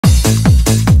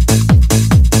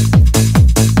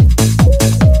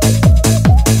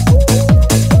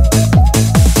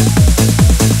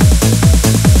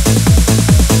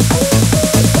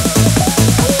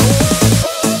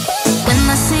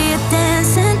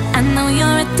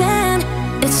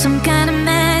some kind of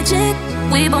magic.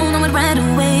 We both know it right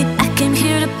away. I came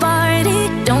here to party,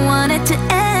 don't want it to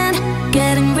end.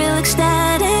 Getting real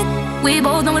ecstatic. We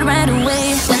both know it right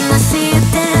away. When I see you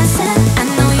dancing, I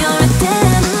know you're a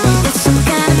 10. It's some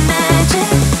kind of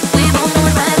magic. We both know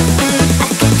it right away. I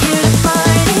came here to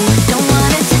party, don't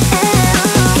want it to end.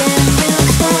 Getting real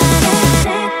ecstatic.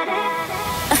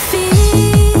 I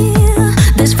feel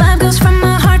this vibe goes from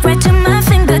my heart right to my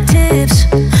fingertips.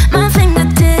 My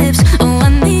fingertips. Oh, I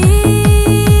need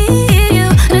you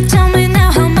to tell me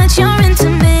now how much you're into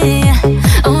me.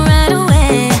 Oh, right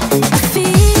away. I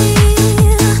feel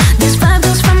this vibe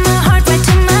goes from my heart right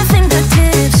to my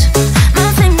fingertips. My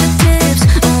fingertips.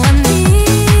 Oh, I need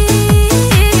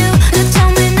you to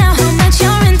tell me now how much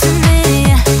you're into me.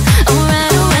 Oh,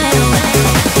 right away.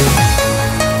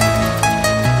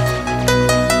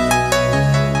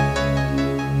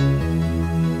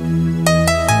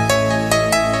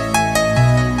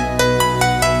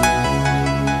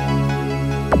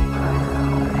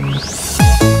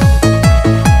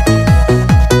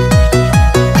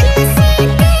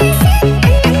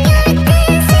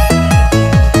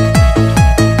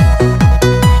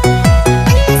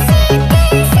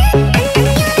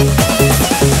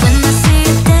 When I see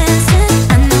you dancing,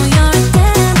 I know you're a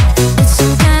 10. It's some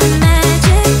kind of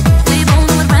magic. We both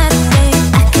know it right away.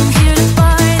 I came here to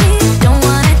party, don't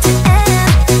want it to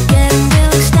end. Getting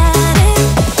real ecstatic.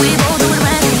 We both know it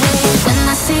right away. When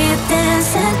I see you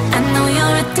dancing, I know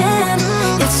you're a 10.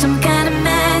 It's some kind of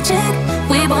magic.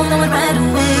 We both know it right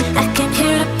away. I came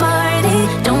here to party,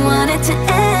 don't want it to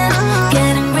end.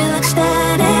 Getting real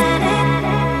ecstatic.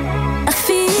 I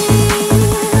feel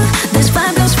this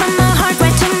vibe goes from my heart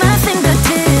right to my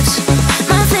fingertips.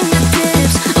 My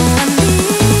fingertips. Oh, I need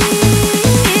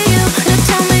you to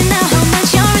tell me now how much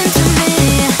you're into me.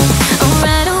 Oh,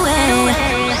 right away.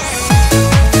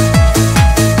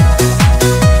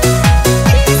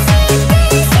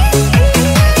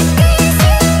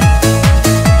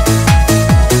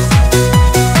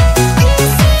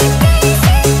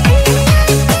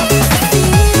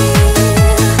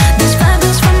 This vibe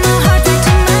goes from my heart right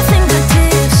to my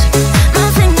fingertips. My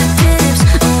fingertips.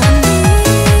 Oh, I need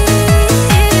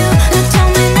you to tell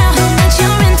me now how much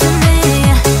you're into me.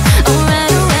 Oh,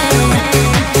 right away.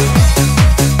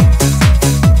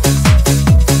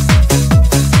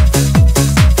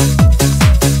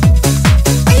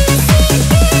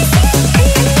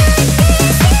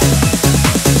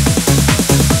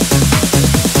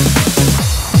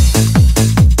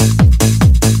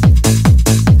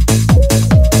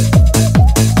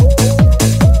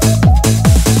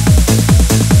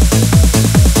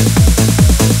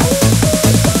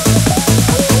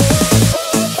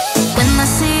 When I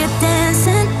see you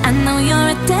dancing, I know you're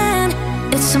a 10.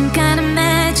 It's some kind of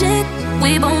magic.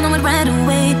 We both know it right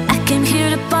away. I came here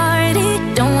to party,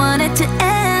 don't want it to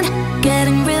end.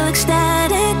 Getting real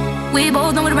ecstatic. We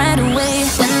both know it right away.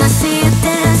 When I see you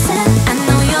dancing, I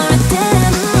know you're a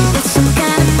 10. It's some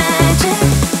kind of magic.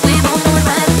 We both know it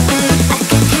right away. I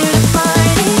came here to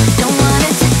party, don't want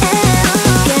it to end.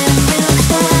 Getting real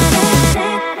ecstatic.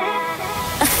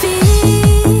 I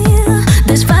feel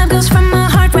this vibe goes from my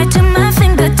heart right to my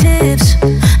fingertips.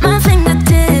 My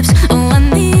fingertips. Oh, I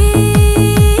need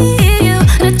you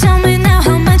to tell me now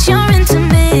how much you're into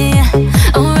me.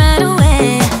 Oh, right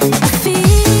away. I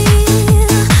feel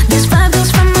this vibe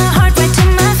goes from my heart right to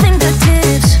my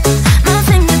fingertips. My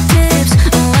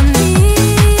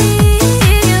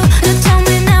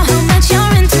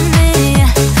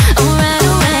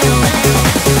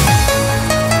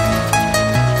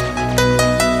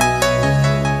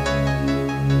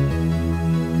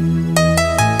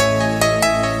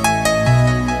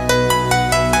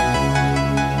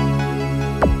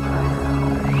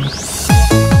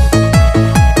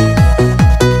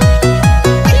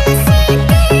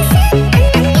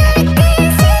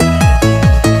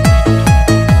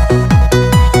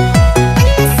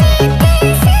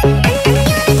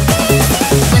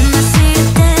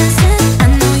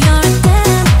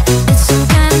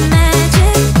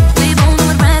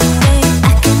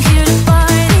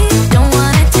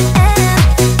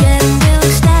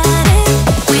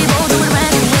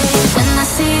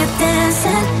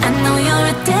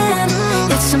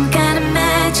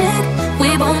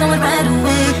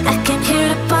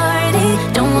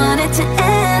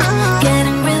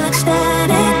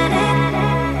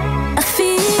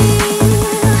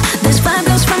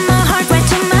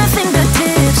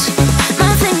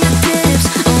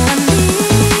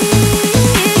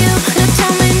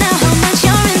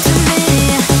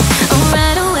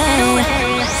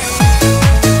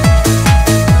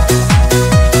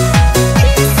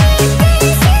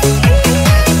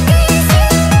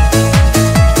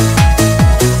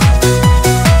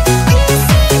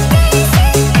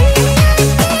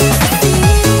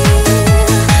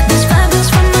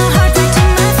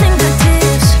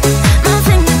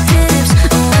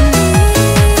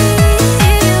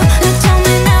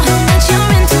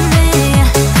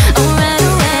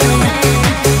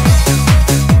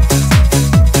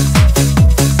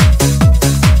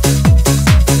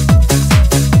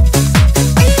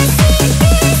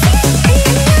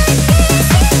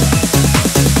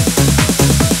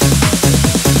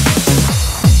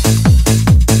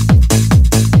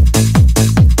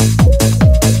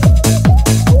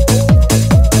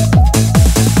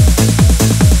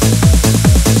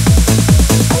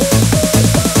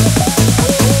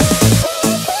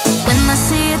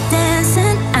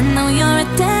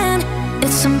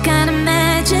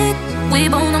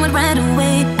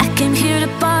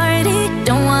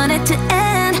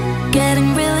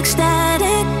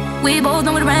We both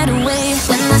know it right away.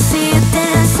 When